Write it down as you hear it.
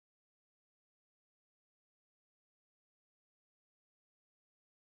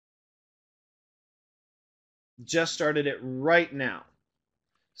just started it right now.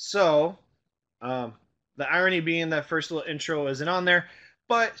 So, um, the irony being that first little intro isn't on there,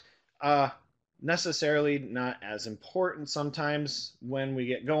 but uh, necessarily not as important sometimes when we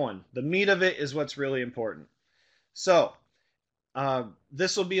get going. The meat of it is what's really important. So,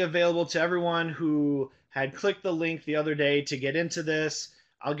 this will be available to everyone who had clicked the link the other day to get into this.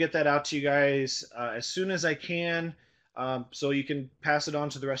 I'll get that out to you guys as soon as I can, so you can pass it on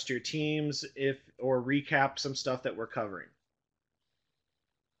to the rest of your teams if or recap some stuff that we're covering.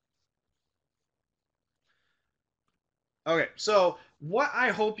 Okay, so what I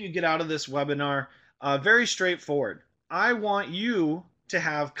hope you get out of this webinar, very straightforward. I want you to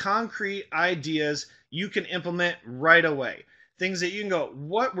have concrete ideas you can implement right away. Things that you can go,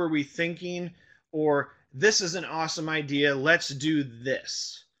 what were we thinking? Or this is an awesome idea. Let's do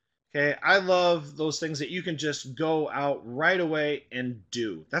this. Okay, I love those things that you can just go out right away and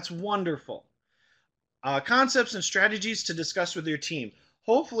do. That's wonderful. Concepts and strategies to discuss with your team.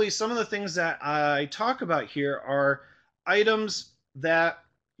 Hopefully, some of the things that I talk about here are items that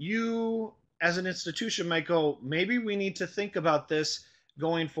you as an institution might go, maybe we need to think about this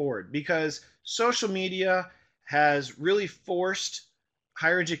going forward, because social media has really forced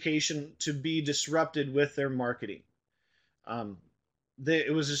higher education to be disrupted with their marketing. Um,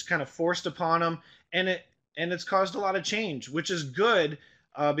 it was just kind of forced upon them, and it's caused a lot of change, which is good,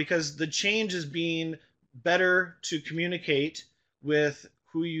 because the change is being better to communicate with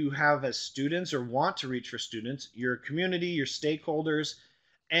who you have as students or want to reach for students, your community, your stakeholders,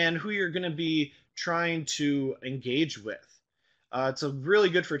 and who you're going to be trying to engage with. It's a really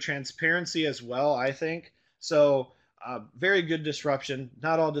good for transparency as well, I think. So, very good disruption.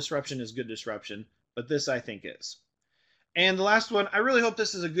 Not all disruption is good disruption, but this I think is. And the last one, I really hope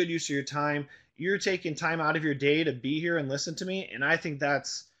this is a good use of your time. You're taking time out of your day to be here and listen to me, and I think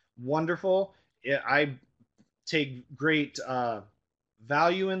that's wonderful. I take great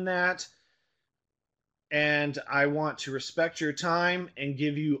value in that, and I want to respect your time and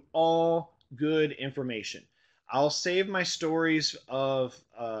give you all good information. I'll save my stories of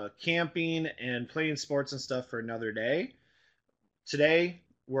camping and playing sports and stuff for another day. Today,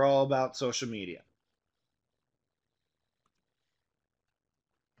 we're all about social media.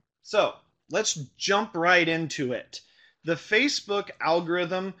 So let's jump right into it. The Facebook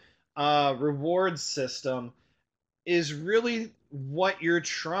algorithm reward system is really what you're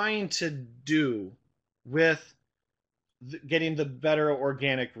trying to do with getting the better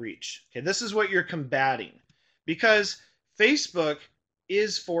organic reach. Okay, this is what you're combating, because Facebook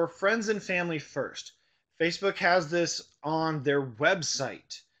is for friends and family first. Facebook has this on their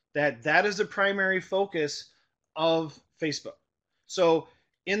website, that is the primary focus of Facebook. So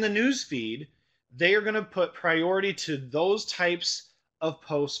in the news feed, they are going to put priority to those types of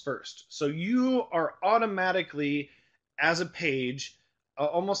posts first. So you are automatically, as a page,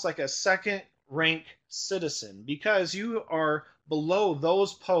 almost like a second rank citizen, because you are below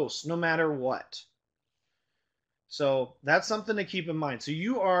those posts no matter what. So that's something to keep in mind. So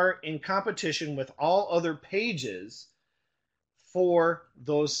you are in competition with all other pages for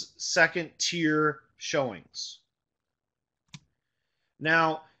those second tier showings.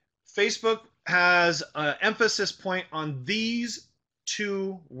 Now, Facebook has an emphasis point on these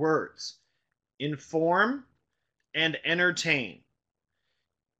two words: inform and entertain.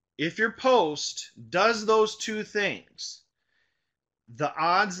 If your post does those two things, the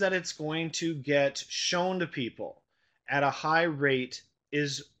odds that it's going to get shown to people at a high rate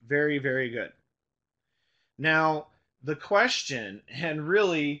is very, very good. Now, the question, and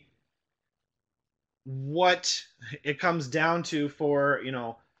really what it comes down to for,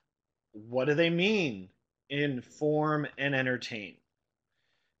 what do they mean inform and entertain?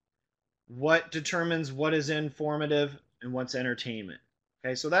 What determines what is informative and what's entertainment?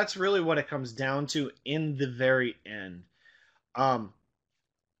 Okay, so that's really what it comes down to in the very end. Um,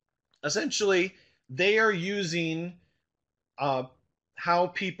 Essentially, they are using uh, how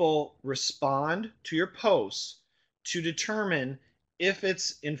people respond to your posts to determine if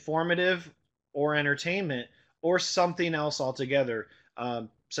it's informative or entertainment or something else altogether,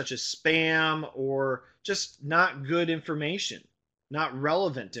 such as spam or just not good information, not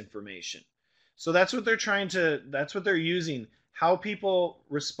relevant information. So that's what they're using, how people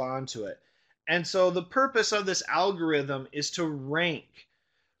respond to it. And so the purpose of this algorithm is to rank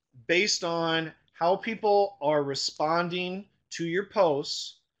based on how people are responding to your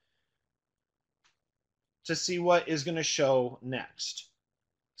posts to see what is going to show next.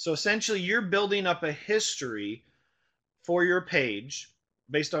 So essentially, you're building up a history for your page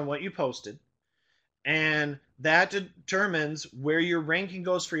based on what you posted, and that determines where your ranking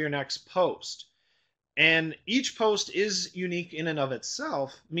goes for your next post. And each post is unique in and of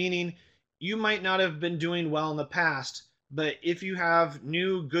itself, meaning you might not have been doing well in the past, but if you have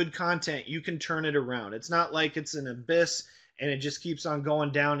new good content, you can turn it around. It's not like it's an abyss and it just keeps on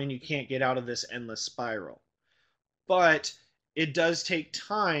going down and you can't get out of this endless spiral. But it does take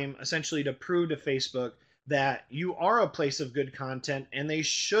time essentially to prove to Facebook that you are a place of good content and they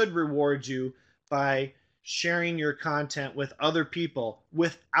should reward you by sharing your content with other people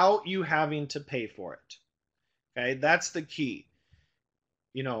without you having to pay for it. Okay, that's the key.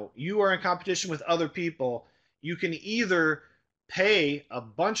 You are in competition with other people. You can either pay a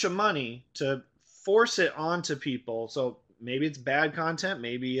bunch of money to force it onto people. So maybe it's bad content,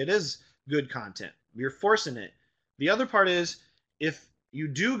 maybe it is good content. You're forcing it. The other part is if you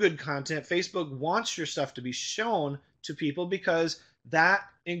do good content, Facebook wants your stuff to be shown to people because that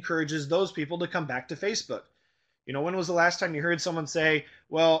encourages those people to come back to Facebook. When was the last time you heard someone say,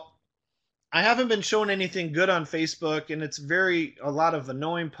 well, I haven't been shown anything good on Facebook and it's a lot of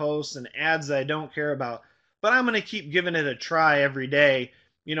annoying posts and ads that I don't care about, but I'm going to keep giving it a try every day.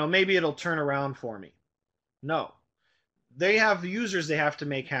 Maybe it'll turn around for me. No. They have users they have to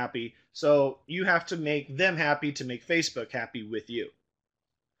make happy, so you have to make them happy to make Facebook happy with you.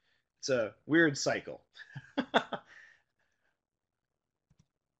 It's a weird cycle.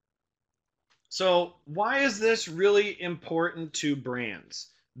 So why is this really important to brands?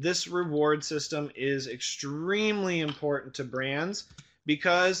 This reward system is extremely important to brands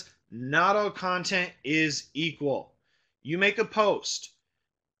because not all content is equal. You make a post.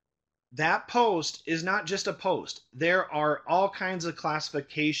 That post is not just a post. There are all kinds of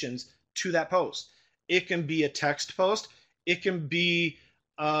classifications to that post. It can be a text post. It can be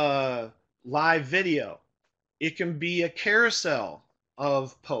a live video. It can be a carousel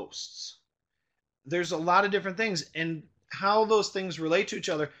of posts. There's a lot of different things, and how those things relate to each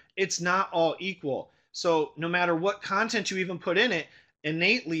other, it's not all equal. So no matter what content you even put in it,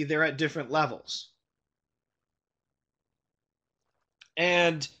 innately they're at different levels.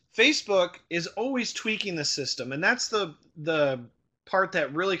 And Facebook is always tweaking the system, and that's the part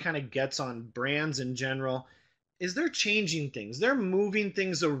that really kind of gets on brands in general, is they're changing things. They're moving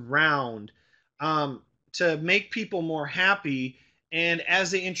things around to make people more happy, and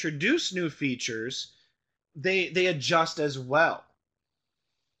as they introduce new features, they adjust as well.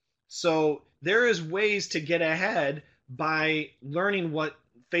 So there is ways to get ahead by learning what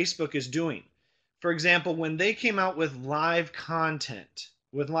Facebook is doing. For example, when they came out with live content,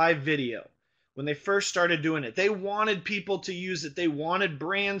 with live video, when they first started doing it, they wanted people to use it. They wanted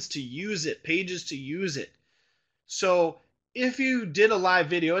brands to use it, pages to use it. So if you did a live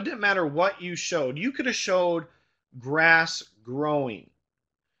video, it didn't matter what you showed. You could have showed grass growing.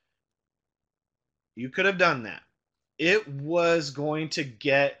 You could have done that. It was going to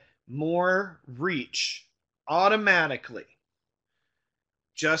get more reach automatically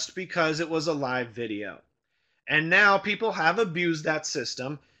just because it was a live video. And now people have abused that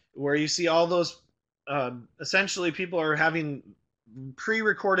system where you see all those, essentially people are having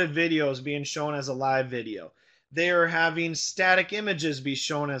pre-recorded videos being shown as a live video. They are having static images be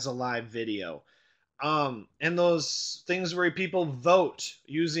shown as a live video. And those things where people vote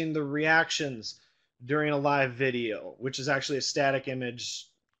using the reactions during a live video, which is actually a static image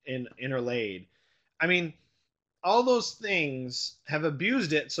interlaid. I mean, all those things have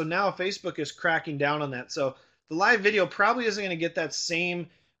abused it, so now Facebook is cracking down on that. So the live video probably isn't going to get that same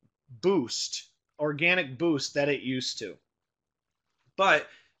boost, organic boost that it used to. But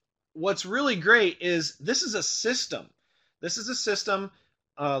what's really great is this is a system. This is a system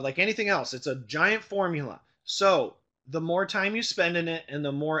like anything else. It's a giant formula. So the more time you spend in it and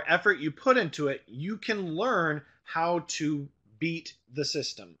the more effort you put into it, you can learn how to beat the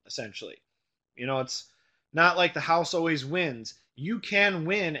system, essentially. It's not like the house always wins. You can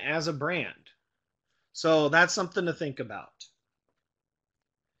win as a brand. So that's something to think about.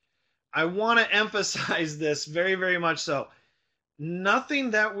 I want to emphasize this very, very much so.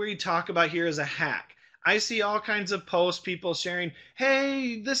 Nothing that we talk about here is a hack. I see all kinds of posts, people sharing,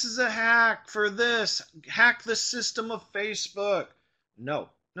 hey, this is a hack for this. Hack the system of Facebook. No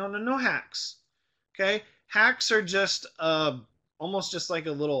hacks. Okay? Hacks are just almost just like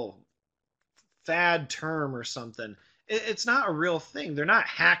a little fad term or something. It's not a real thing. They're not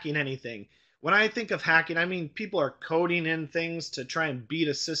hacking anything. When I think of hacking, I mean people are coding in things to try and beat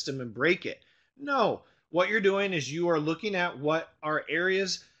a system and break it. No, what you're doing is you are looking at what are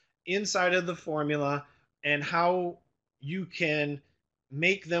areas inside of the formula and how you can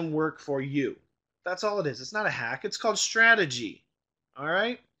make them work for you. That's all it is. It's not a hack. It's called strategy. All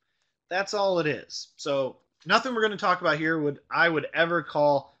right? That's all it is. So nothing we're going to talk about here I would ever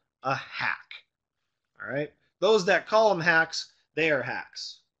call a hack. All right. Those that call them hacks, they are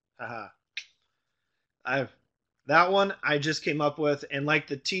hacks. Haha. That one I just came up with, and like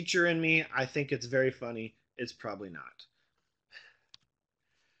the teacher in me, I think it's very funny. It's probably not.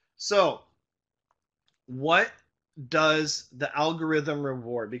 So, what does the algorithm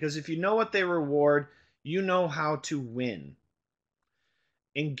reward? Because if you know what they reward, you know how to win.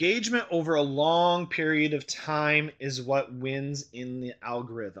 Engagement over a long period of time is what wins in the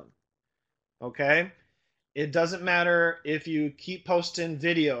algorithm. Okay? It doesn't matter if you keep posting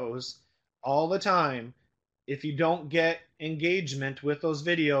videos all the time. If you don't get engagement with those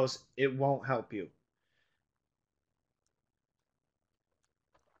videos, it won't help you.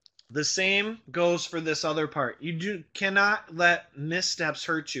 The same goes for this other part. You cannot let missteps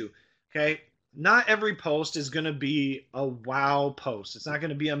hurt you. Okay? Not every post is going to be a wow post. It's not going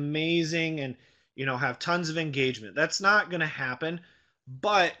to be amazing and have tons of engagement. That's not going to happen.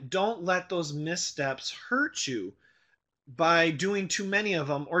 But don't let those missteps hurt you by doing too many of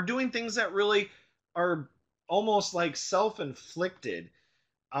them or doing things that really are almost like self-inflicted.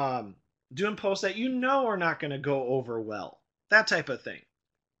 Doing posts that are not going to go over well. That type of thing.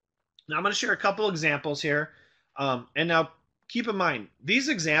 Now I'm going to share a couple examples here. And now keep in mind, these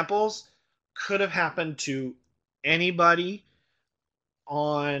examples could have happened to anybody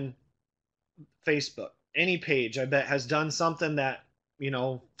on Facebook. Any page, I bet, has done something that,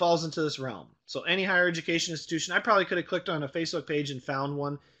 falls into this realm. So any higher education institution, I probably could have clicked on a Facebook page and found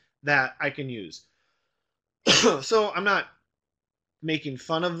one that I can use. So I'm not making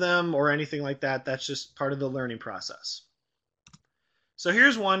fun of them or anything like that. That's just part of the learning process. So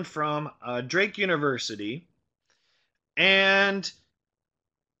here's one from Drake University, and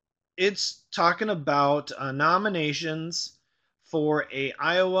it's talking about nominations for a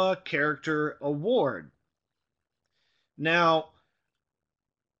Iowa Character Award. Now,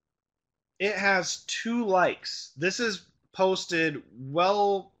 it has 2 likes. This is posted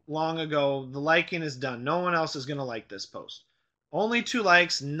well long ago. The liking is done. No one else is going to like this post. Only 2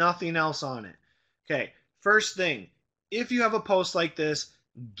 likes, nothing else on it. Okay, first thing, if you have a post like this,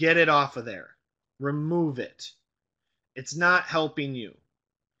 get it off of there. Remove it. It's not helping you.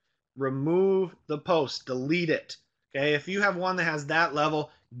 Remove the post. Delete it. Okay, if you have one that has that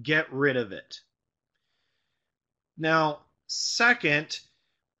level, get rid of it. Now, second,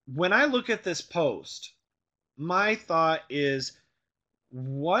 when I look at this post, my thought is,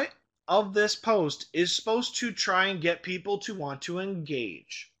 what of this post is supposed to try and get people to want to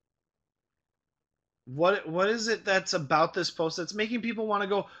engage? What is it that's about this post that's making people want to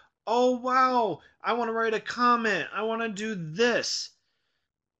go, oh wow, I want to write a comment, I want to do this?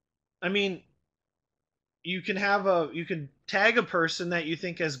 I mean, you can tag a person that you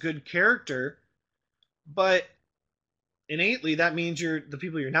think has good character, but innately that means the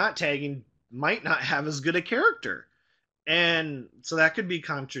people you're not tagging might not have as good a character. And so that could be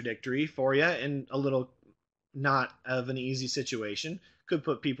contradictory for you and a little not of an easy situation. Could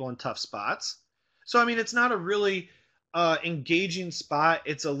put people in tough spots. So, I mean, it's not a really engaging spot.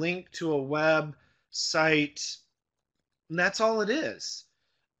 It's a link to a web site, and that's all it is.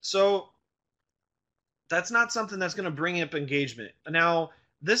 So that's not something that's going to bring up engagement. Now,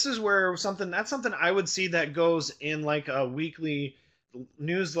 this is where something I would see that goes in like a weekly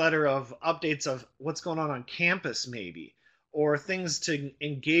newsletter of updates of what's going on campus, maybe, or things to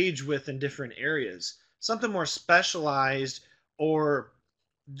engage with in different areas. Something more specialized, or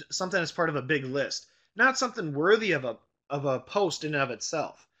something that's part of a big list, not something worthy of a post in and of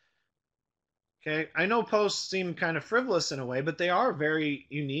itself. Okay, I know posts seem kind of frivolous in a way, but they are very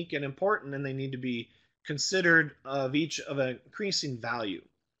unique and important, and they need to be considered of each of increasing value.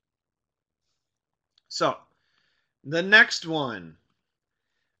 So, the next one.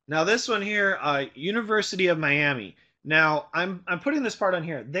 Now, this one here, University of Miami. Now, I'm putting this part on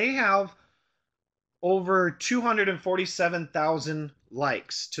here. They have over 247,000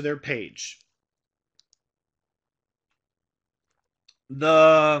 likes to their page.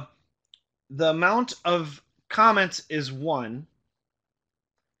 The amount of comments is 1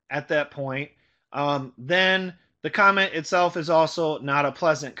 at that point. Then the comment itself is also not a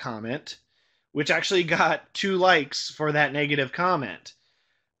pleasant comment, which actually got 2 likes for that negative comment.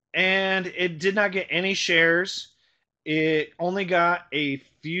 And it did not get any shares. It only got a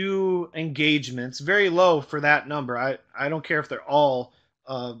few engagements, very low for that number. I don't care if they're all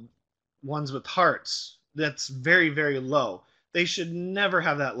ones with hearts. That's very, very low. They should never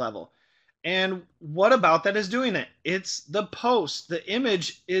have that level. And what about that is doing it? It's the post. The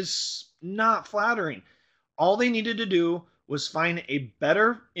image is not flattering. All they needed to do was find a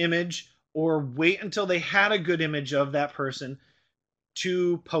better image or wait until they had a good image of that person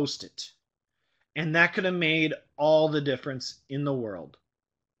to post it. And that could have made all the difference in the world.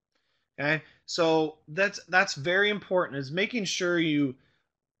 Okay, so that's very important, is making sure you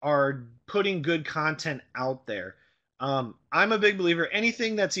are putting good content out there. I'm a big believer,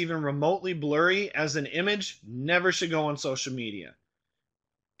 anything that's even remotely blurry as an image never should go on social media.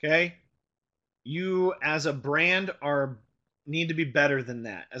 Okay, you as a brand are need to be better than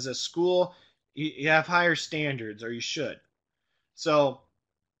that. As a school, you have higher standards, or you should. So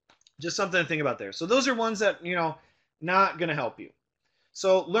just something to think about there. So those are ones that, not going to help you.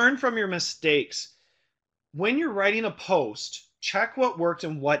 So learn from your mistakes. When you're writing a post, check what worked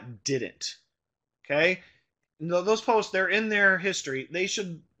and what didn't. Okay? Those posts, they're in their history. They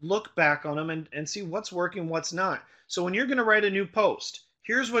should look back on them and see what's working, what's not. So when you're going to write a new post,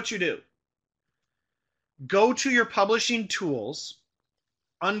 here's what you do. Go to your publishing tools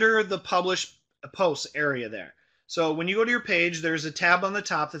under the publish posts area there. So when you go to your page, there's a tab on the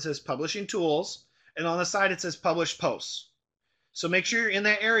top that says Publishing Tools, and on the side it says Publish Posts. So make sure you're in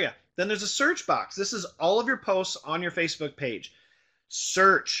that area. Then there's a search box. This is all of your posts on your Facebook page.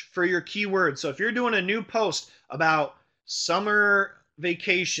 Search for your keywords. So if you're doing a new post about summer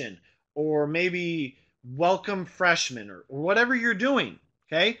vacation, or maybe welcome freshmen, or whatever you're doing,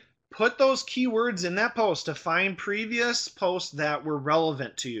 okay, put those keywords in that post to find previous posts that were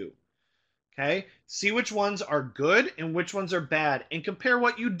relevant to you. Okay, see which ones are good and which ones are bad, and compare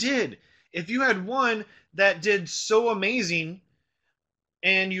what you did. If you had one that did so amazing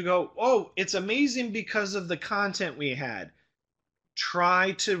and you go, oh, it's amazing because of the content we had,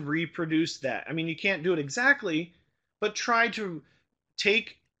 try to reproduce that. I mean, you can't do it exactly, but try to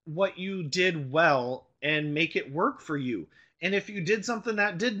take what you did well and make it work for you. And if you did something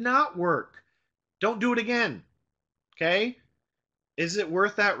that did not work, don't do it again. Okay? Is it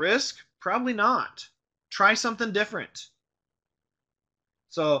worth that risk? Probably not. Try something different.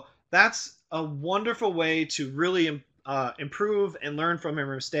 So that's a wonderful way to really improve and learn from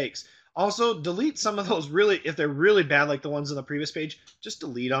your mistakes. Also, delete some of those if they're really bad, like the ones on the previous page, just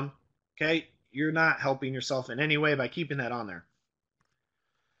delete them. Okay? You're not helping yourself in any way by keeping that on there.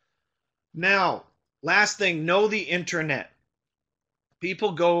 Now, last thing, know the internet.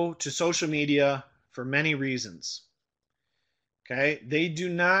 People go to social media for many reasons. Okay? They do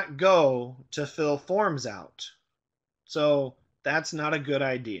not go to fill forms out. So that's not a good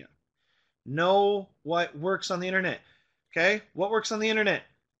idea. Know what works on the internet. Okay? What works on the internet?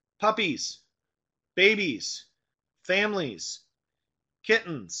 Puppies, babies, families,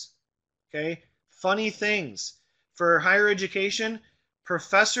 kittens. Okay? Funny things. For higher education,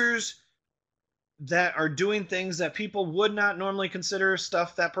 professors that are doing things that people would not normally consider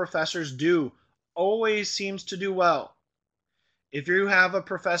stuff that professors do always seems to do well. If you have a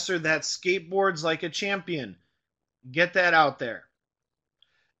professor that skateboards like a champion, get that out there.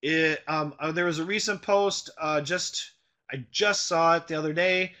 There was a recent post, I just saw it the other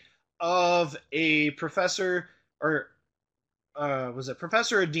day, of a professor, or was it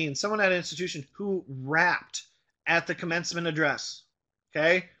professor or dean, someone at an institution who rapped at the commencement address.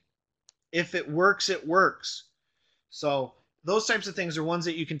 Okay? If it works, it works. So those types of things are ones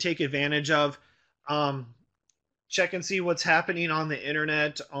that you can take advantage of. Check and see what's happening on the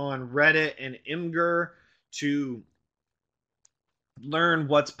internet, on Reddit and Imgur, to learn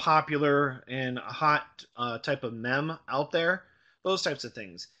what's popular and a hot type of meme out there. Those types of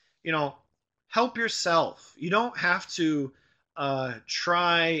things. Help yourself. You don't have to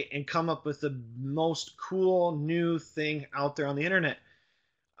try and come up with the most cool new thing out there on the internet.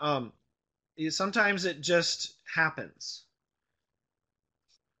 Sometimes it just happens.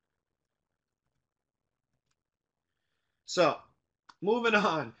 So, moving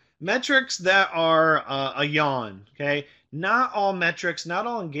on. Metrics that are a yawn, okay? Not all metrics, not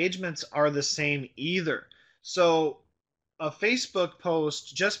all engagements are the same either. So, a Facebook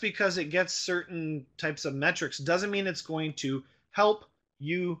post, just because it gets certain types of metrics, doesn't mean it's going to help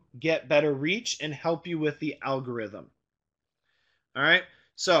you get better reach and help you with the algorithm. All right?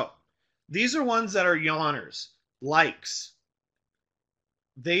 So, these are ones that are yawners. Likes.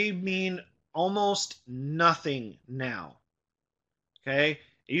 They mean almost nothing now. Okay?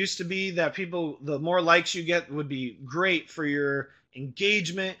 It used to be that the more likes you get would be great for your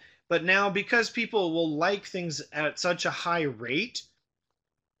engagement. But now, because people will like things at such a high rate,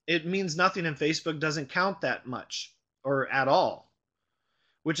 it means nothing, and Facebook doesn't count that much or at all,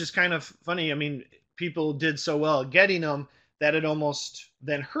 which is kind of funny. I mean, people did so well at getting them that it almost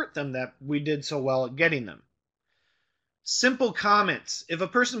then hurt them that we did so well at getting them. Simple comments. If a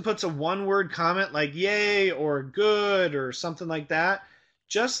person puts a one-word comment like yay or good or something like that,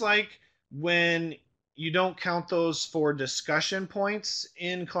 just like when you don't count those for discussion points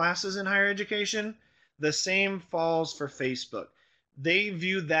in classes in higher education, the same falls for Facebook. They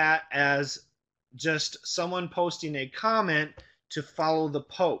view that as just someone posting a comment to follow the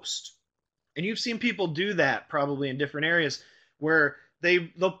post. And you've seen people do that probably in different areas where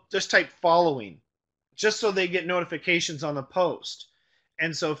they'll just type following just so they get notifications on the post.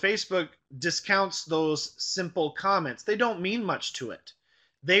 And so Facebook discounts those simple comments. They don't mean much to it.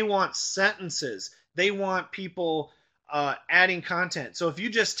 They want sentences. They want people adding content. So if you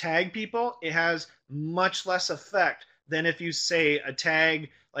just tag people, it has much less effect than if you say a tag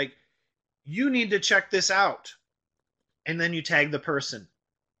like, you need to check this out, and then you tag the person.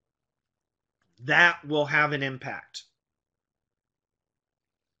 That will have an impact.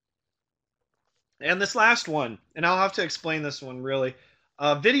 And this last one, and I'll have to explain this one really,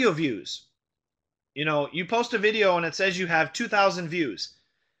 video views. You know, you post a video and it says you have 2,000 views.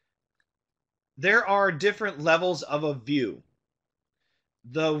 There are different levels of a view.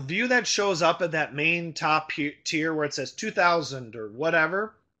 The view that shows up at that main top tier where it says 2,000 or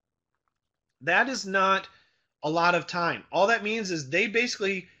whatever, that is not a lot of time. All that means is they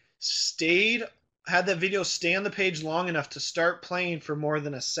basically had that video stay on the page long enough to start playing for more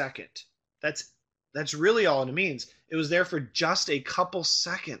than a second. That's really all it means. It was there for just a couple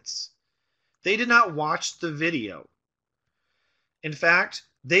seconds. They did not watch the video. In fact,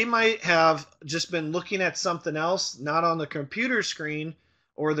 they might have just been looking at something else, not on the computer screen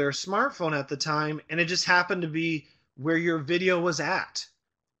or their smartphone at the time, and it just happened to be where your video was at.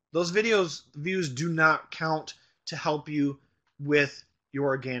 Those views do not count to help you with your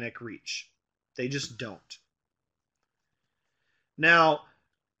organic reach. They just don't. Now,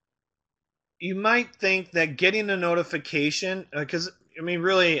 you might think that getting a notification, because I mean,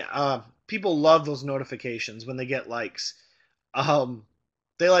 really, people love those notifications when they get likes.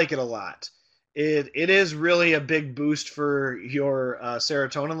 They like it a lot. It is really a big boost for your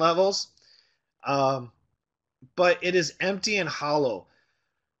serotonin levels, but it is empty and hollow.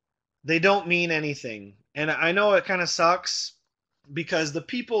 They don't mean anything. And I know it kind of sucks because the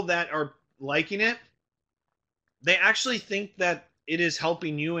people that are liking it, they actually think that it is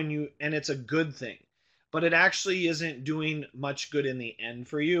helping you and it's a good thing, but it actually isn't doing much good in the end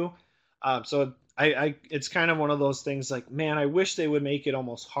for you. So it's kind of one of those things like, man, I wish they would make it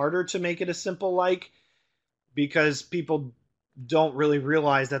almost harder to make it a simple like, because people don't really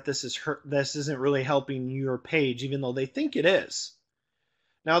realize that this isn't really helping your page, even though they think it is.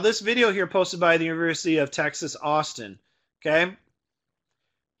 Now, this video here posted by the University of Texas, Austin, okay?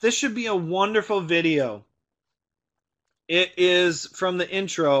 This should be a wonderful video. It is from the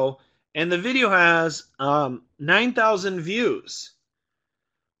intro, and the video has 9,000 views.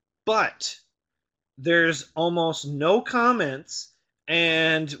 But there's almost no comments,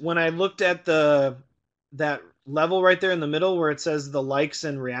 and when I looked at that level right there in the middle where it says the likes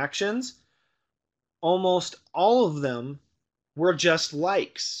and reactions, almost all of them were just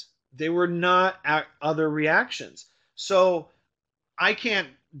likes. They were not other reactions. So I can't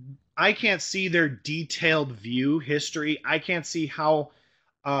see their detailed view history. I can't see how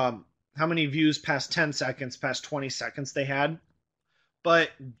many views past 10 seconds, past 20 seconds they had.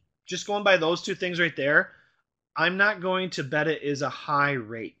 But just going by those two things right there, I'm not going to bet it is a high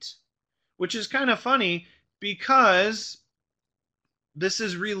rate, which is kind of funny because this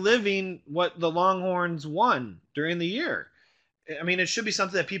is reliving what the Longhorns won during the year. I mean, it should be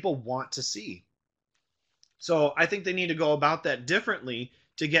something that people want to see. So I think they need to go about that differently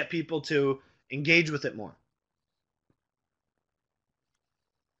to get people to engage with it more.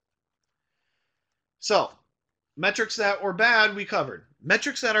 So, metrics that were bad, we covered.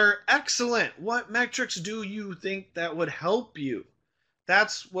 Metrics that are excellent. What metrics do you think that would help you?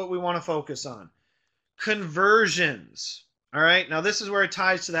 That's what we want to focus on. Conversions. All right, now this is where it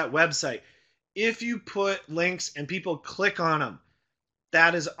ties to that website. If you put links and people click on them,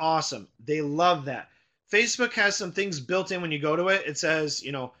 that is awesome. They love that. Facebook has some things built in when you go to it. It says,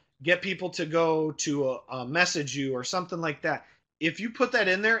 get people to go to message you or something like that. If you put that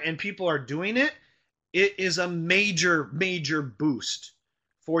in there and people are doing it, it is a major, major boost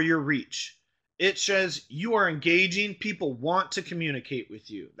for your reach. It says you are engaging. People want to communicate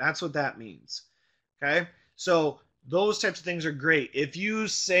with you. That's what that means. Okay? So those types of things are great. If you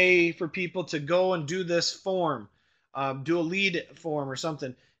say for people to go and do this form, do a lead form or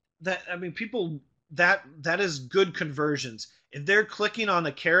something, people, that is good conversions. If they're clicking on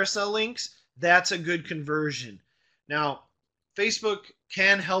the carousel links, that's a good conversion. Now, Facebook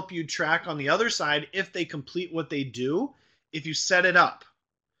can help you track on the other side if they complete what they do, if you set it up.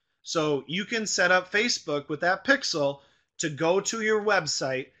 So you can set up Facebook with that pixel to go to your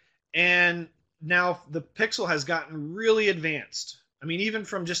website, and now the Pixel has gotten really advanced. I mean, even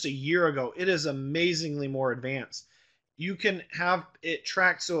from just a year ago, it is amazingly more advanced. You can have it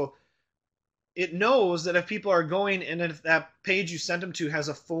tracked so it knows that if people are going and if that page you sent them to has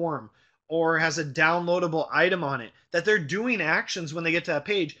a form or has a downloadable item on it, that they're doing actions when they get to that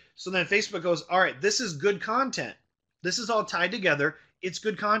page. So then Facebook goes, all right, this is good content. This is all tied together. It's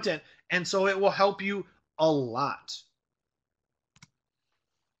good content. And so it will help you a lot.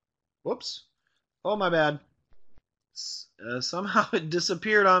 Whoops. Oh, my bad. Somehow it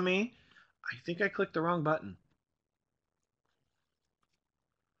disappeared on me. I think I clicked the wrong button.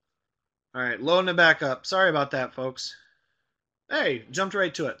 All right, loading it back up. Sorry about that, folks. Hey, jumped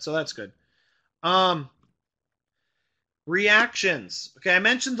right to it, so that's good. Reactions. Okay, I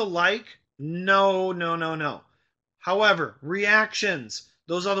mentioned the like. No, no, no, no. However, reactions,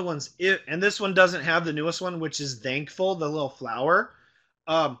 those other ones, and this one doesn't have the newest one, which is thankful, the little flower.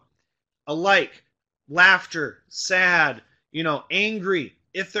 A like, laughter, sad, angry.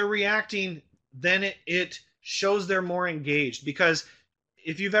 If they're reacting, then it shows they're more engaged. Because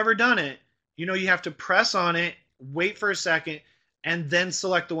if you've ever done it, you have to press on it, wait for a second, and then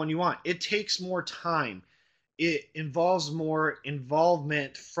select the one you want. It takes more time. It involves more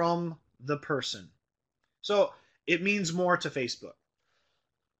involvement from the person. So it means more to Facebook.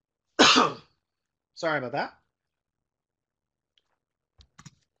 Sorry about that.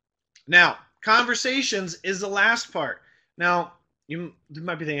 Now, conversations is the last part. Now, you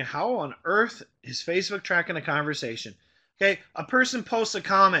might be thinking, how on earth is Facebook tracking a conversation? Okay, a person posts a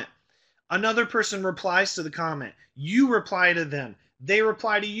comment. Another person replies to the comment. You reply to them. They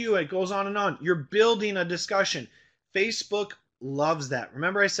reply to you. It goes on and on. You're building a discussion. Facebook loves that.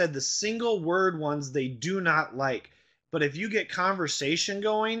 Remember I said the single word ones they do not like. But if you get conversation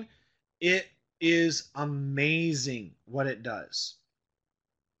going, it is amazing what it does.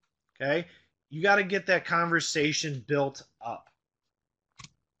 Okay? You got to get that conversation built up.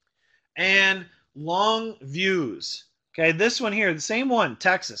 And long views. Okay, this one here, the same one,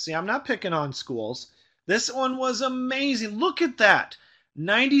 Texas. See, I'm not picking on schools. This one was amazing. Look at that.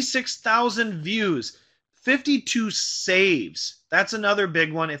 96,000 views, 52 saves. That's another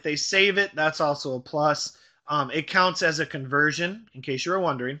big one. If they save it, that's also a plus. It counts as a conversion, in case you were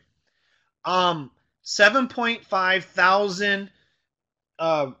wondering. 7.5 thousand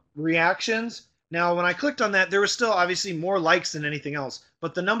reactions. Now, when I clicked on that, there was still obviously more likes than anything else,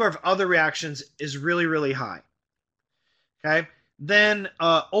 but the number of other reactions is really, really high. Okay, then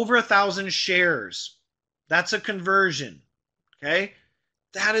over 1,000 shares. That's a conversion. Okay,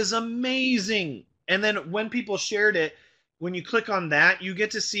 that is amazing. And then when people shared it, when you click on that, you get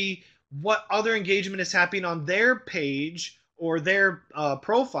to see what other engagement is happening on their page or their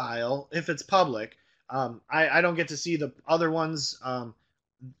profile if it's public. I don't get to see the other ones.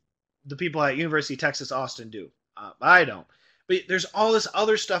 The people at University of Texas Austin do. I don't. But there's all this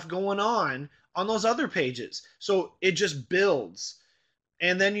other stuff going on those other pages. So it just builds.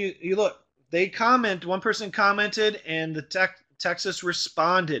 And then you look, they comment, one person commented and the Texas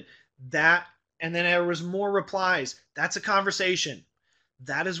responded. That, and then there was more replies. That's a conversation.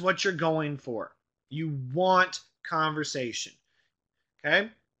 That is what you're going for. You want conversation. Okay?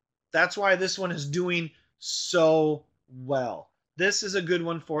 That's why this one is doing so well. This is a good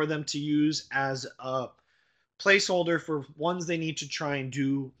one for them to use as a placeholder for ones they need to try and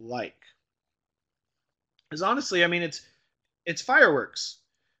do like. Because honestly, I mean, it's fireworks,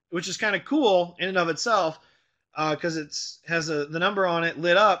 which is kind of cool in and of itself, because it has the number on it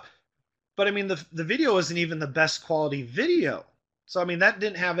lit up. But I mean, the video isn't even the best quality video. So I mean, that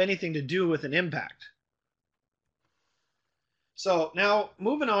didn't have anything to do with an impact. So now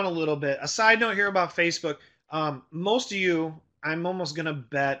moving on a little bit, a side note here about Facebook. Most of you, I'm almost going to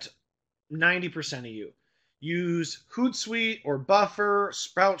bet 90% of you, use Hootsuite or Buffer,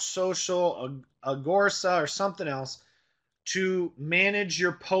 Sprout Social, Agorsa, or something else to manage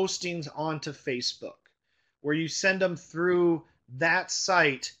your postings onto Facebook, where you send them through that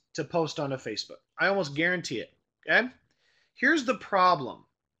site to post onto Facebook. I almost guarantee it. Okay? Here's the problem.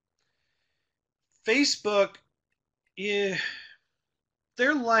 Facebook,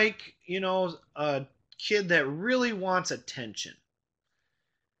 they're like, a kid that really wants attention.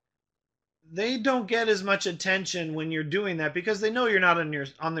 They don't get as much attention when you're doing that because they know you're not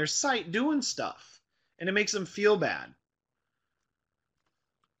on their site doing stuff, and it makes them feel bad.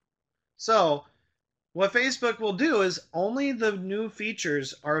 So what Facebook will do is only the new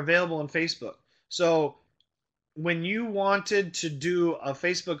features are available in Facebook. So when you wanted to do a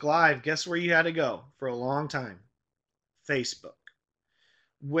Facebook Live, guess where you had to go for a long time? Facebook.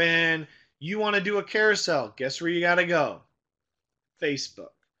 When you want to do a carousel, guess where you got to go? Facebook.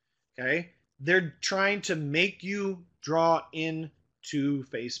 Okay? they're trying to make you draw in to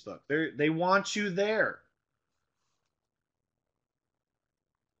Facebook. They want you there.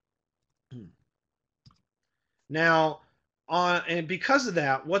 Now, and because of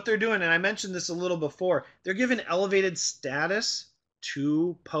that, what they're doing, and I mentioned this a little before, they're giving elevated status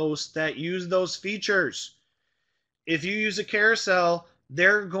to posts that use those features. If you use a carousel,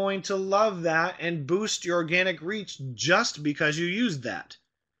 they're going to love that and boost your organic reach just because you used that.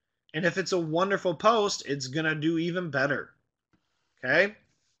 And if it's a wonderful post, it's going to do even better. Okay?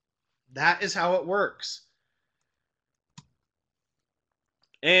 That is how it works.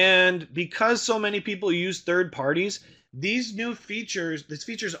 And because so many people use third parties, these new features, this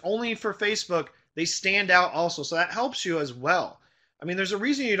features only for Facebook, they stand out also. So that helps you as well. I mean, there's a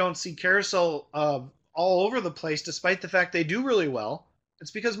reason you don't see carousel all over the place, despite the fact they do really well.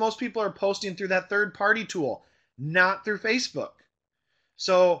 It's because most people are posting through that third party tool, not through Facebook.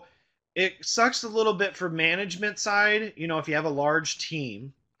 So it sucks a little bit for management side, you know, if you have a large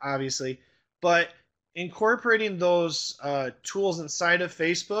team, obviously, but incorporating those tools inside of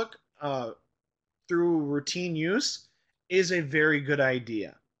Facebook through routine use is a very good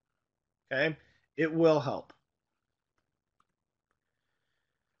idea. Okay, it will help.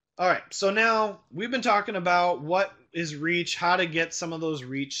 All right, so now we've been talking about what is reach, how to get some of those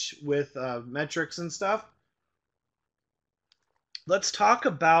reach with metrics and stuff. Let's talk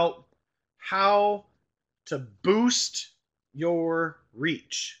about how to boost your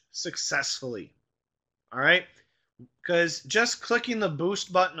reach successfully. All right, because just clicking the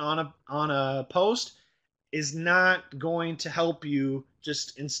boost button on a post is not going to help you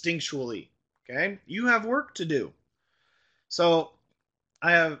just instinctually. Okay, you have work to do. So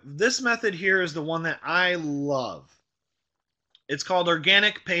I have this method here is the one that I love. It's called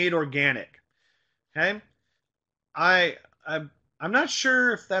organic paid organic. Okay, I'm not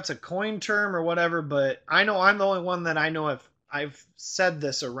sure if that's a coin term or whatever, but I know I'm the only one that I know if I've said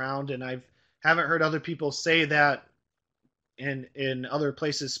this around, and I haven't heard other people say that in other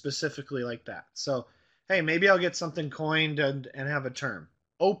places specifically like that. So hey, maybe I'll get something coined and have a term.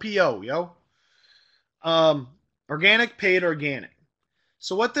 OPO, yo. Organic paid organic.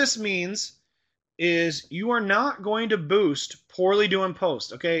 So what this means is you are not going to boost poorly doing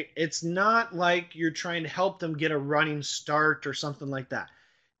posts, okay? It's not like you're trying to help them get a running start or something like that.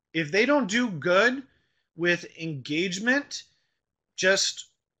 If they don't do good with engagement just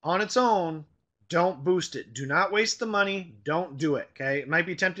on its own, don't boost it. Do not waste the money. Don't do it, okay? It might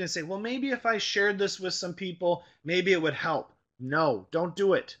be tempting to say, well, maybe if I shared this with some people, maybe it would help. No, don't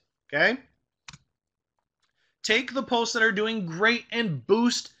do it, okay? Take the posts that are doing great and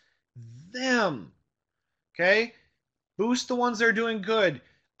boost them. Okay? Boost the ones that are doing good.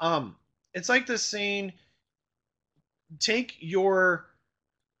 It's like this saying, take your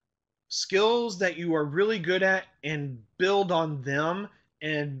skills that you are really good at and build on them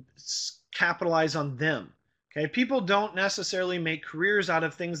and capitalize on them. Okay? People don't necessarily make careers out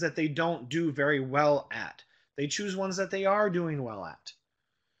of things that they don't do very well at. They choose ones that they are doing well at.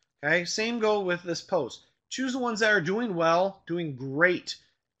 Okay? Same goal with this post. Choose the ones that are doing well, doing great,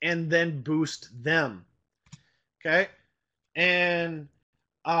 and then boost them. Okay? And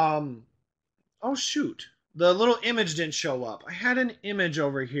oh shoot, the little image didn't show up. I had an image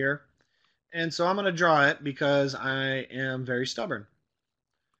over here, and so I'm going to draw it because I am very stubborn.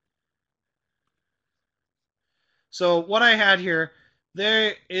 So what I had here,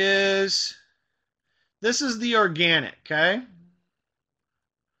 this is the organic, okay?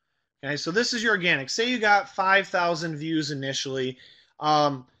 Okay, so this is your organic. Say you got 5,000 views initially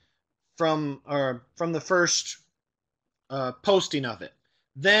from the first posting of it.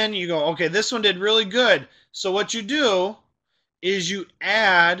 Then you go, okay, this one did really good. So what you do is you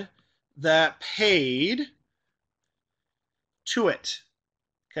add that paid to it.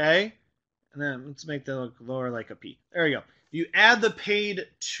 Okay? And then let's make that look lower like a P. There you go. You add the paid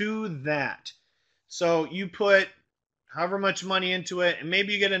to that. So you put however much money into it, and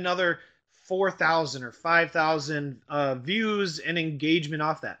maybe you get another 4,000 or 5,000 views and engagement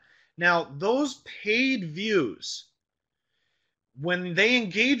off that. Now, those paid views, when they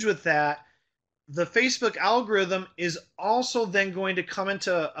engage with that, the Facebook algorithm is also then going to come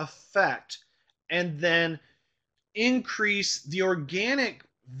into effect and then increase the organic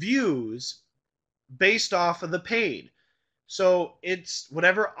views based off of the paid. So it's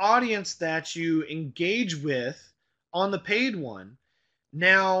whatever audience that you engage with on the paid one.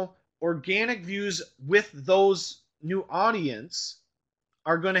 Now, organic views with those new audience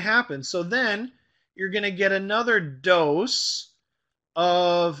are going to happen. So then you're going to get another dose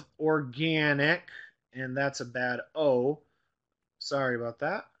of organic, and that's a bad O. Sorry about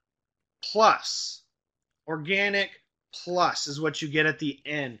that. plus. Organic plus is what you get at the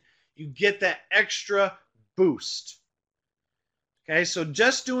end. You get that extra boost. Okay, so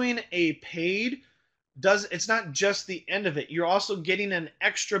just doing a paid it's not just the end of it. You're also getting an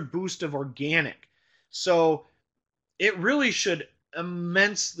extra boost of organic. So it really should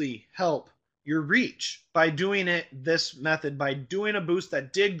immensely help your reach by doing it this method, by doing a boost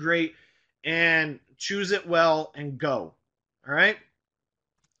that did great and choose it well and go. All right.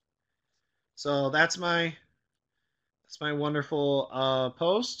 So that's my wonderful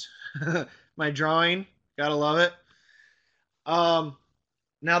post. My drawing, gotta love it.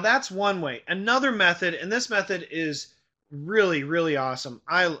 Now that's one way. Another method, and this method is really, really awesome.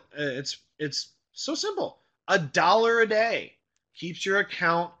 It's so simple. $1 a day keeps your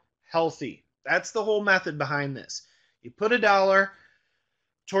account healthy. That's the whole method behind this. You put $1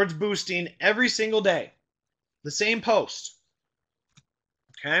 towards boosting every single day. The same post.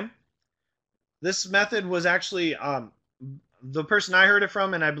 Okay? This method was actually the person I heard it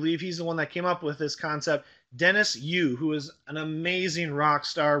from, and I believe he's the one that came up with this concept, Dennis Yu, who is an amazing rock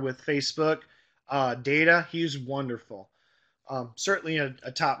star with Facebook data. He's wonderful. Certainly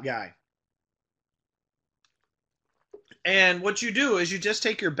a top guy. And what you do is you just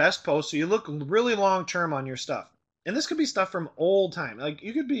take your best post, so you look really long term on your stuff. And this could be stuff from old time. Like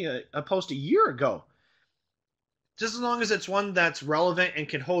you could be a post a year ago. Just as long as it's one that's relevant and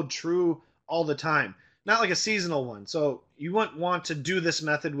can hold true all the time. Not like a seasonal one. So you wouldn't want to do this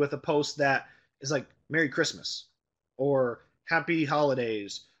method with a post that is like Merry Christmas or Happy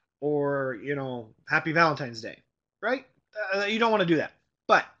Holidays or, Happy Valentine's Day, right? You don't want to do that.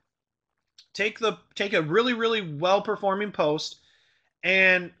 But take a really, really well-performing post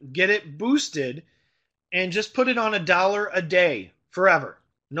and get it boosted and just put it on $1 a day forever.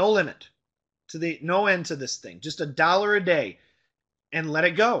 No limit. No end to this thing. Just $1 a day and let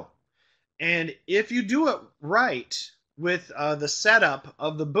it go. And if you do it right with the setup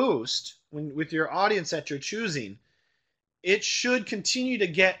of the boost, with your audience that you're choosing, it should continue to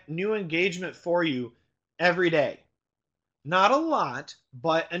get new engagement for you every day. Not a lot,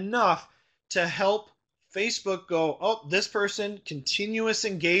 but enough to help Facebook go, oh, this person, continuous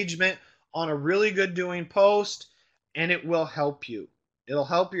engagement on a really good doing post, and it will help you. It'll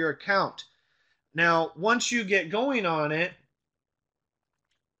help your account. Now, once you get going on it,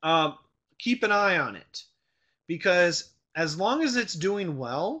 keep an eye on it, because as long as it's doing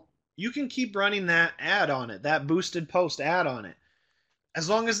well, you can keep running that ad on it, that boosted post ad on it. As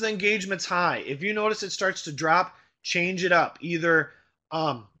long as the engagement's high. If you notice it starts to drop, change it up. Either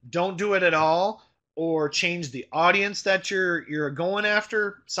don't do it at all, or change the audience that you're going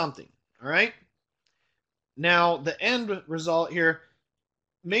after, something. All right? Now, the end result here,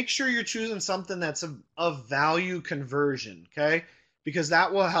 make sure you're choosing something that's of value conversion, okay? Because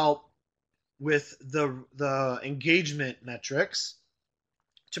that will help with the engagement metrics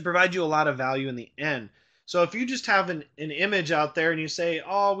to provide you a lot of value in the end. So if you just have an image out there and you say,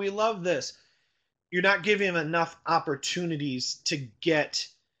 oh, we love this, you're not giving them enough opportunities to get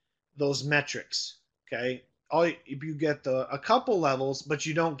those metrics, okay? You get a couple levels, but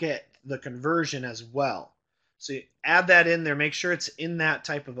you don't get the conversion as well. So you add that in there, make sure it's in that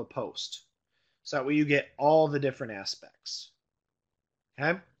type of a post. So that way you get all the different aspects.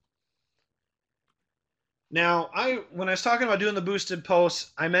 Okay? Now, when I was talking about doing the boosted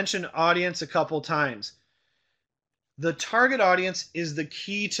posts, I mentioned audience a couple times. The target audience is the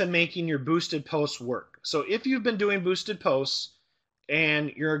key to making your boosted posts work. So if you've been doing boosted posts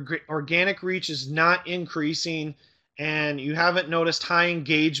and your organic reach is not increasing and you haven't noticed high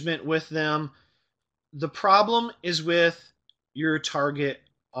engagement with them, the problem is with your target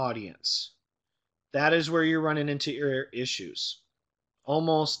audience. That is where you're running into your issues.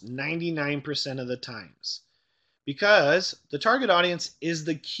 Almost 99% of the times. Because the target audience is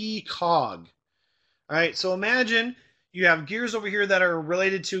the key cog. All right, so imagine you have gears over here that are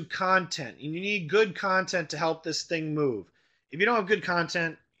related to content, and you need good content to help this thing move. If you don't have good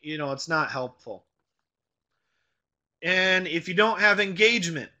content, it's not helpful. And if you don't have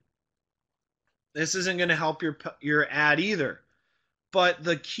engagement, this isn't going to help your ad either. But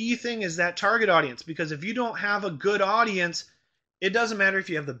the key thing is that target audience, because if you don't have a good audience, it doesn't matter if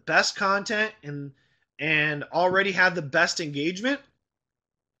you have the best content and already have the best engagement.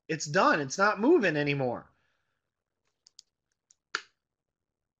 It's done. It's not moving anymore.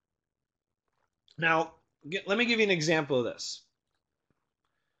 Now, let me give you an example of this.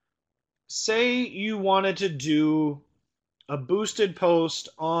 Say you wanted to do a boosted post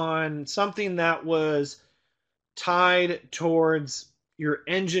on something that was tied towards your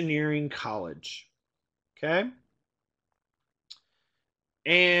engineering college. Okay?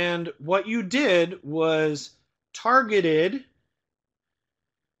 And what you did was targeted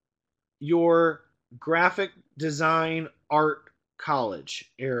your graphic design art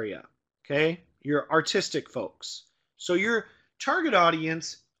college area, okay? Your artistic folks. So your target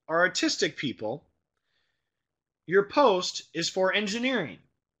audience are artistic people. Your post is for engineering,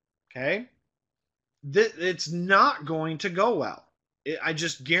 okay? It's not going to go well. I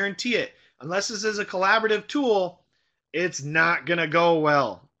just guarantee it. Unless this is a collaborative tool, it's not going to go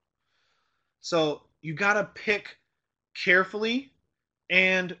well. So you got to pick carefully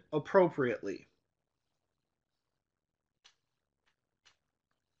and appropriately.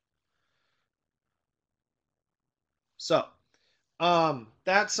 So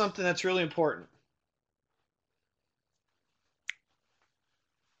that's something that's really important.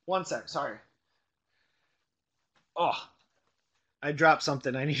 One sec, sorry. Oh, I dropped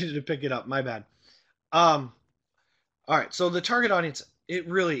something. I needed to pick it up. My bad. Um, all right. So the target audience, it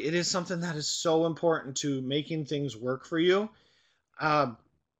is something that is so important to making things work for you. Um,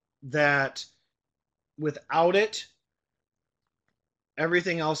 that without it,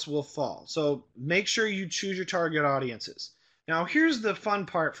 everything else will fall. So make sure you choose your target audiences. Now, here's the fun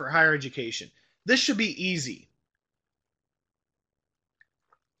part for higher education. This should be easy.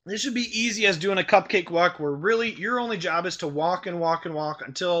 This should be easy as doing a cupcake walk where really your only job is to walk and walk and walk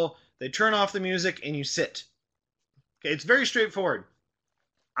until they turn off the music and you sit. Okay, it's very straightforward.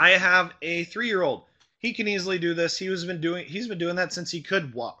 I have a 3-year-old. He can easily do this. He's been doing that since he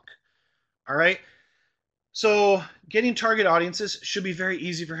could walk. All right? So, getting target audiences should be very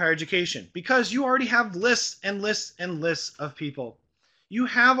easy for higher education because you already have lists and lists and lists of people. You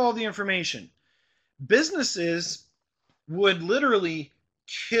have all the information. Businesses would literally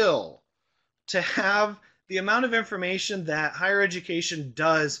kill to have the amount of information that higher education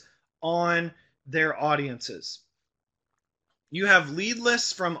does on their audiences. You have lead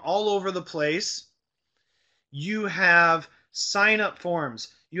lists from all over the place. You have sign up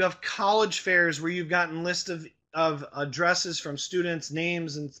forms. You have college fairs where you've gotten lists of addresses from students,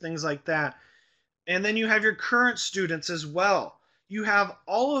 names, and things like that. And then you have your current students as well. You have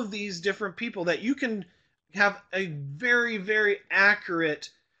all of these different people that you can have a very, very accurate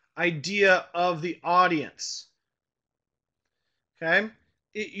idea of the audience. Okay?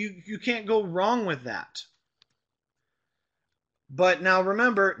 You can't go wrong with that. But now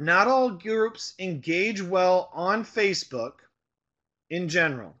remember, not all groups engage well on Facebook in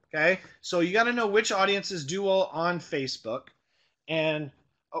general. Okay? So you got to know which audiences do well on Facebook. And,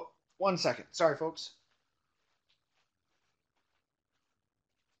 oh, 1 second. Sorry, folks.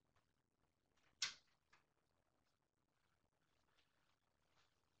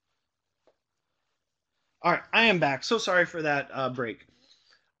 All right, I am back. So sorry for that break.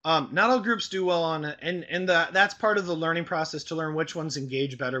 Not all groups do well on it, and that's part of the learning process to learn which ones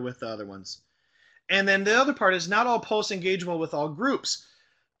engage better with the other ones. And then the other part is not all posts engage well with all groups.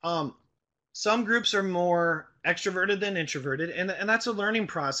 Um, some groups are more extroverted than introverted, and that's a learning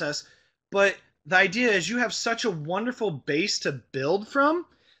process. But the idea is you have such a wonderful base to build from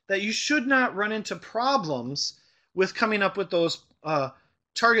that you should not run into problems with coming up with those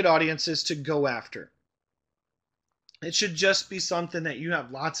target audiences to go after. It should just be something that you have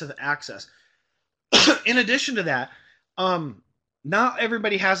lots of access. In addition to that, not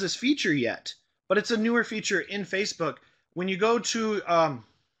everybody has this feature yet, but it's a newer feature in Facebook. When you go to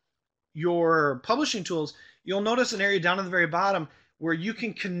your publishing tools, you'll notice an area down at the very bottom where you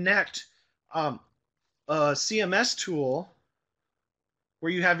can connect a CMS tool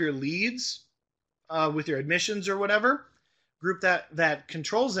where you have your leads with your admissions or whatever group that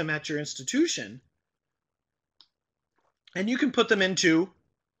controls them at your institution, and you can put them into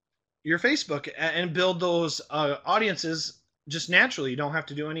your Facebook and build those audiences just naturally. You don't have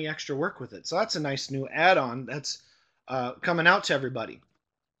to do any extra work with it. So that's a nice new add-on that's coming out to everybody.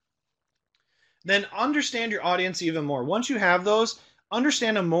 Then understand your audience even more. Once you have those,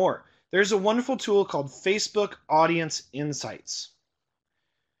 understand them more. There's a wonderful tool called Facebook Audience Insights.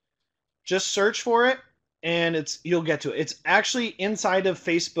 Just search for it and you'll get to it. It's actually inside of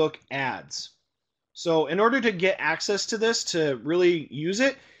Facebook ads. So in order to get access to this, to really use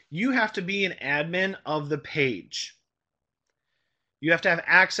it, you have to be an admin of the page. You have to have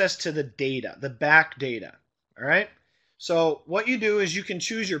access to the data, the back data. All right. So what you do is you can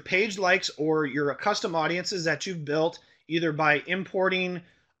choose your page likes or your custom audiences that you've built either by importing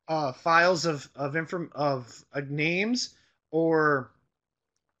files of names or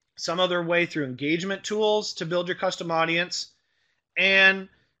some other way through engagement tools to build your custom audience. And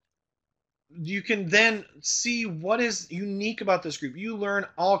you can then see what is unique about this group. You learn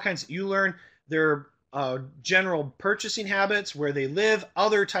all kinds. You learn their general purchasing habits, where they live,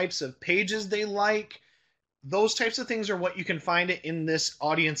 other types of pages they like. Those types of things are what you can find it in this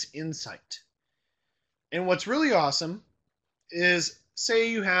audience insight. And what's really awesome is,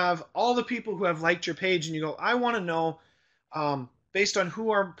 say you have all the people who have liked your page, and you go, I want to know, based on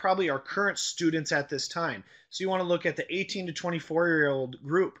who are probably our current students at this time. So you want to look at the 18 to 24-year-old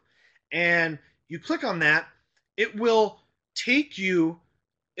group. And you click on that, it will take you,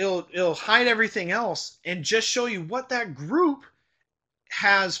 it'll hide everything else and just show you what that group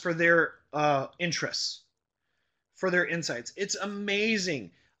has for their interests, for their insights. It's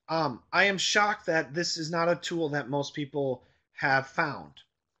amazing. I am shocked that this is not a tool that most people have found,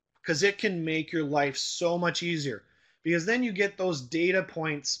 because it can make your life so much easier, because then you get those data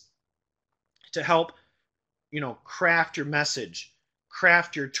points to help, craft your message,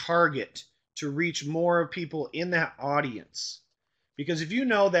 craft your target to reach more people in that audience. Because if you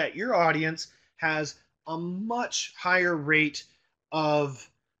know that your audience has a much higher rate of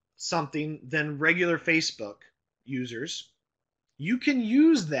something than regular Facebook users, you can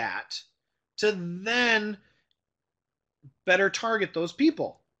use that to then better target those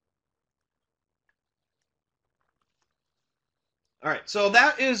people. All right, so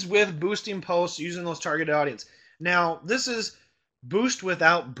that is with boosting posts using those targeted audience. Now, this is boost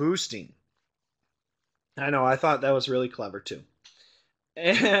without boosting. I know, I thought that was really clever too.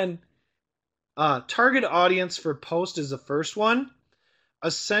 And target audience for post is the first one.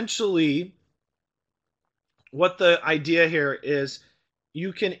 Essentially, what the idea here is,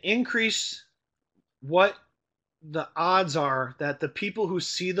 you can increase what the odds are that the people who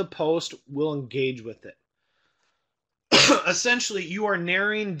see the post will engage with it. Essentially, you are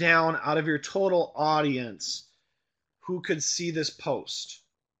narrowing down out of your total audience who could see this post,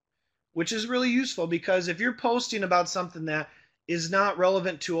 which is really useful, because if you're posting about something that is not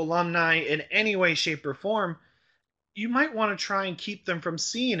relevant to alumni in any way, shape, or form, you might want to try and keep them from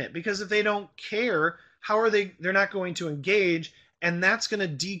seeing it, because if they don't care, how are they're not going to engage, and that's going to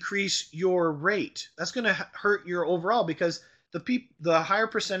decrease your rate. That's going to hurt your overall, because the higher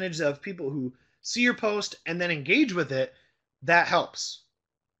percentage of people who see your post and then engage with it, that helps.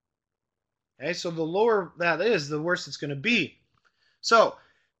 Okay, so the lower that is, the worse it's going to be. So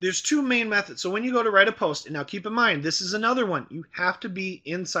there's two main methods. So when you go to write a post, and now keep in mind, this is another one. You have to be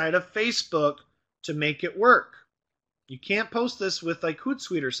inside of Facebook to make it work. You can't post this with like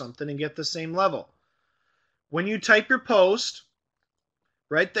Hootsuite or something and get the same level. When you type your post,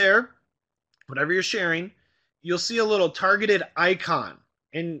 right there, whatever you're sharing, you'll see a little targeted icon.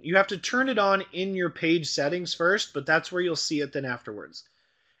 And you have to turn it on in your page settings first, but that's where you'll see it then afterwards.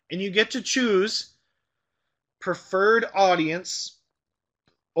 And you get to choose preferred audience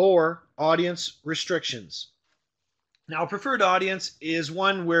or audience restrictions. Now, preferred audience is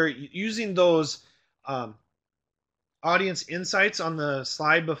one where using those audience insights on the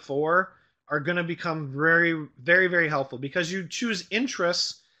slide before are going to become very, very, very helpful, because you choose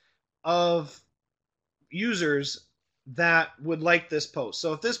interests of users that would like this post.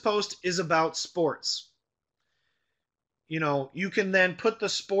 So if this post is about sports, you can then put the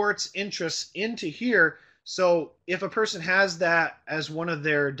sports interests into here. So if a person has that as one of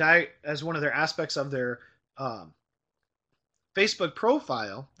their aspects of their Facebook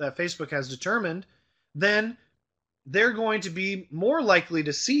profile that Facebook has determined, then they're going to be more likely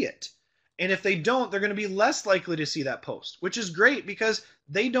to see it. And if they don't, they're going to be less likely to see that post, which is great, because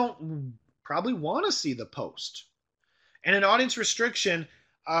they don't probably want to see the post. And an audience restriction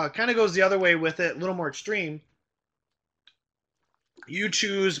kind of goes the other way with it, a little more extreme. You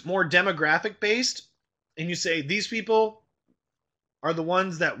choose more demographic based, and you say these people are the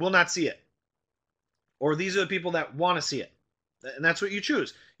ones that will not see it, or these are the people that want to see it. And that's what you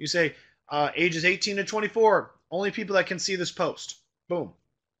choose. You say ages 18 to 24, only people that can see this post. Boom.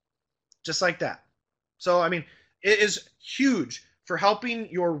 Just like that. So, I mean, it is huge for helping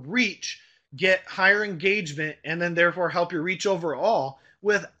your reach get higher engagement, and then therefore help your reach overall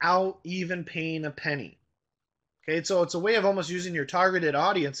without even paying a penny. Okay, so it's a way of almost using your targeted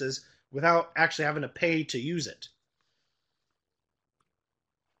audiences without actually having to pay to use it.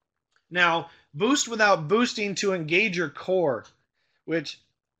 Now, boost without boosting to engage your core, which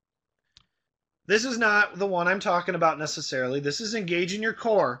this is not the one I'm talking about necessarily. This is engaging your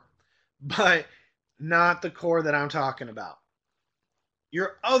core, but not the core that I'm talking about.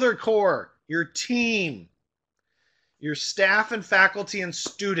 Your other core, your team, your staff and faculty and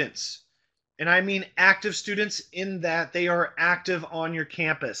students. And I mean active students in that they are active on your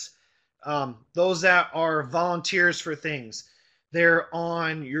campus. Those that are volunteers for things. They're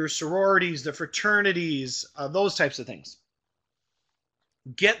on your sororities, the fraternities, those types of things.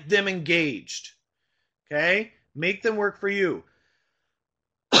 Get them engaged. Okay? Make them work for you.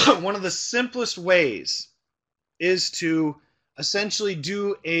 One of the simplest ways is to essentially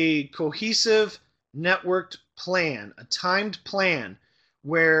do a cohesive, networked plan, a timed plan,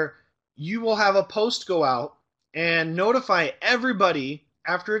 where you will have a post go out and notify everybody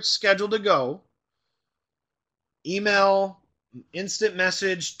after it's scheduled to go. Email, instant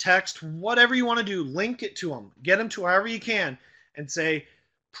message, text, whatever you want to do, link it to them. Get them to however you can and say,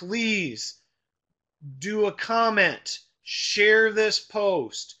 please do a comment, share this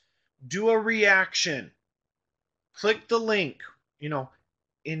post, do a reaction, click the link,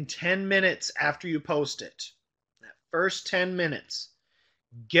 in 10 minutes after you post it. That first 10 minutes.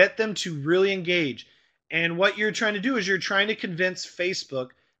 Get them to really engage. And what you're trying to do is you're trying to convince Facebook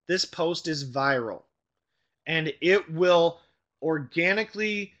this post is viral. And it will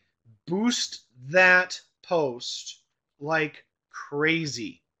organically boost that post like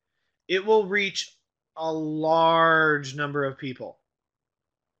crazy. It will reach a large number of people.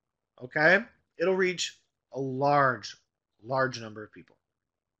 Okay? It'll reach a large number of people.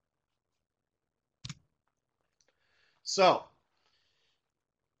 So,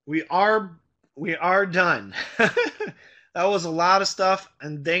 we are done. That was a lot of stuff,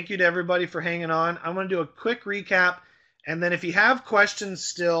 and thank you to everybody for hanging on. I'm going to do a quick recap, and then if you have questions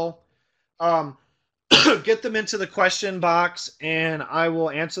still, get them into the question box, and I will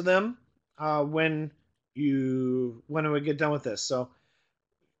answer them when we get done with this. So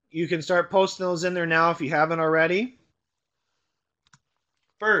you can start posting those in there now if you haven't already.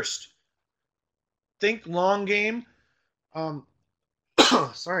 First, think long game.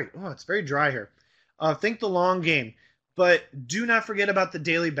 Sorry, it's very dry here. Think the long game. But do not forget about the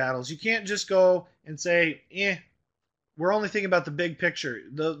daily battles. You can't just go and say, we're only thinking about the big picture.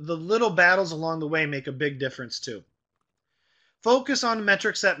 The little battles along the way make a big difference too. Focus on the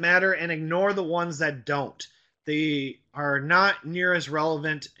metrics that matter and ignore the ones that don't. They are not near as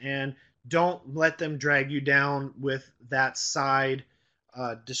relevant, and don't let them drag you down with that side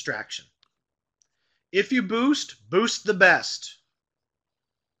distraction. If you boost the best.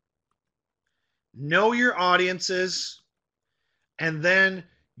 Know your audiences, and then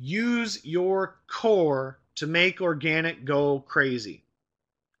use your core to make organic go crazy.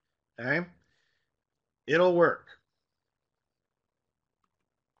 Okay? It'll work.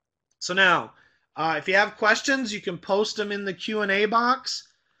 So now, if you have questions, you can post them in the Q&A box.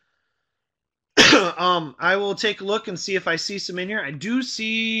 I will take a look and see if I see some in here. I do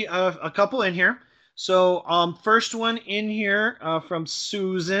see a couple in here. So first one in here from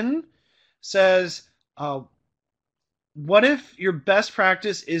Susan says, what if your best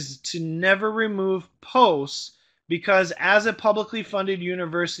practice is to never remove posts because as a publicly funded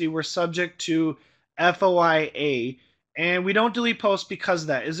university, we're subject to FOIA and we don't delete posts because of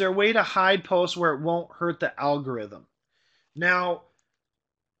that? Is there a way to hide posts where it won't hurt the algorithm? Now,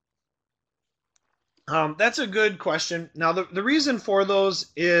 that's a good question. Now, the reason for those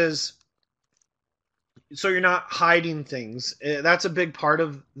is so you're not hiding things. That's a big part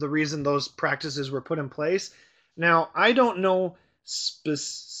of the reason those practices were put in place. Now, I don't know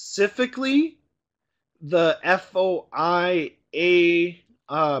specifically the FOIA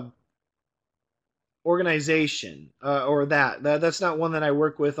organization or that's not one that I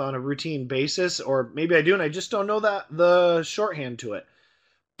work with on a routine basis, or maybe I do and I just don't know the shorthand to it.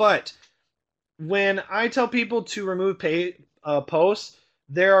 But when I tell people to remove posts,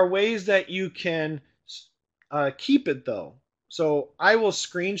 there are ways that you can keep it though. So I will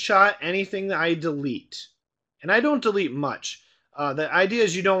screenshot anything that I delete. And I don't delete much. The idea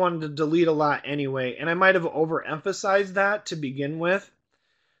is you don't want to delete a lot anyway. And I might have overemphasized that to begin with.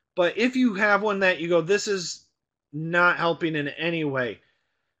 But if you have one that you go, this is not helping in any way,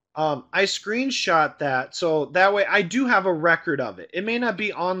 I screenshot that. So that way I do have a record of it. It may not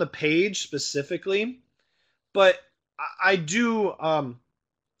be on the page specifically, but I do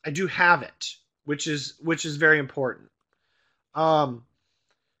have it, which is very important.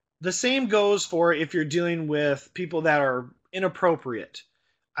 The same goes for if you're dealing with people that are inappropriate.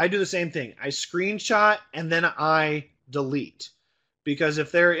 I do the same thing. I screenshot and then I delete. Because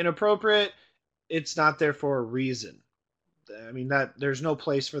if they're inappropriate, it's not there for a reason. I mean, there's no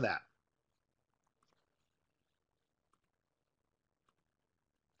place for that.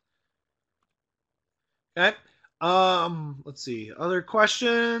 Okay. Let's see. Other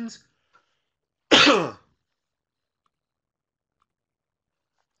questions?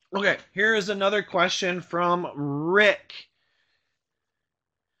 Okay, here is another question from Rick.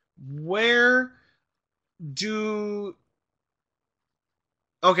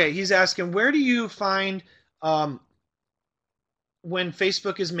 He's asking, where do you find when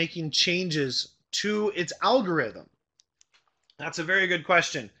Facebook is making changes to its algorithm? That's a very good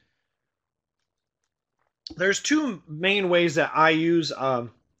question. There's two main ways that I use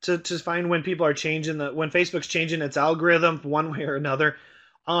to find when people are changing when Facebook's changing its algorithm one way or another.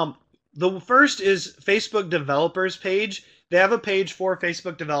 The first is Facebook developers page. They have a page for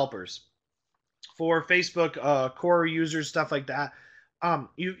Facebook developers, for Facebook core users, stuff like that.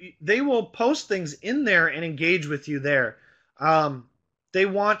 They will post things in there and engage with you there. They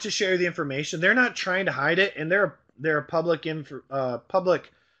want to share the information. They're not trying to hide it, and they're a public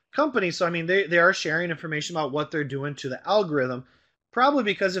company. So I mean, they are sharing information about what they're doing to the algorithm. Probably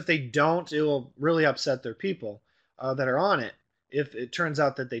because if they don't, it will really upset their people that are on it. If it turns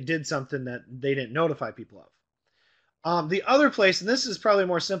out that they did something that they didn't notify people of. The other place, and this is probably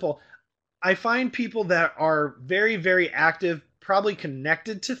more simple, I find people that are very, very active, probably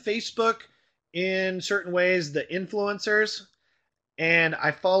connected to Facebook in certain ways, the influencers, and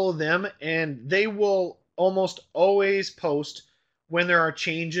I follow them, and they will almost always post when there are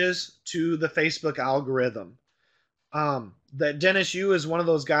changes to the Facebook algorithm. That Dennis Yu is one of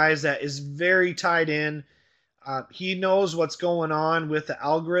those guys that is very tied in. He knows what's going on with the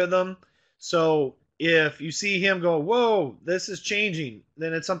algorithm. So if you see him go, whoa, this is changing,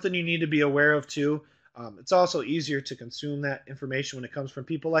 then it's something you need to be aware of too. It's also easier to consume that information when it comes from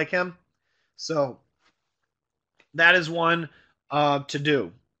people like him. So that is one to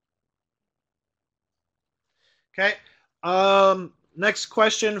do. Okay. Next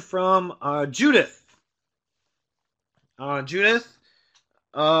question from Judith. Judith.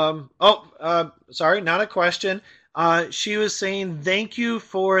 Sorry, not a question. She was saying, thank you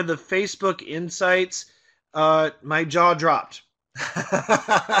for the Facebook insights. My jaw dropped.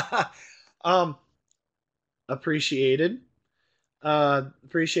 Appreciated.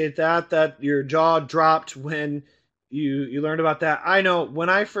 Appreciate that your jaw dropped when you learned about that. I know when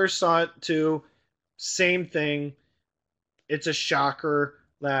I first saw it too, same thing. It's a shocker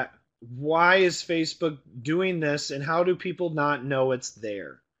that why is Facebook doing this and how do people not know it's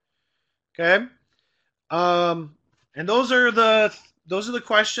there? Okay. And those are the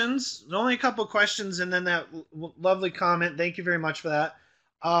questions. There's only a couple questions and then that lovely comment. Thank you very much for that.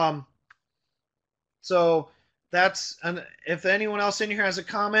 So that's, and if anyone else in here has a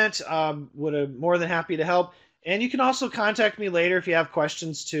comment, would have more than happy to help. And you can also contact me later if you have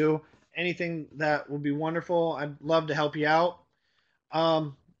questions too. Anything that would be wonderful. I'd love to help you out.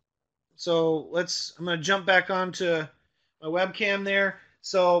 So I'm going to jump back onto my webcam there.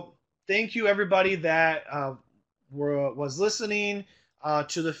 So thank you everybody that was listening.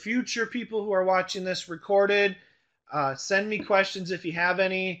 To the future people who are watching this recorded, send me questions if you have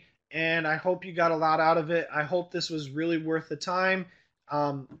any, and I hope you got a lot out of it. I hope this was really worth the time,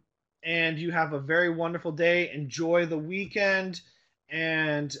 and you have a very wonderful day. Enjoy the weekend,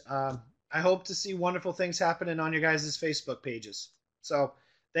 and I hope to see wonderful things happening on your guys' Facebook pages. So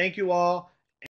thank you all.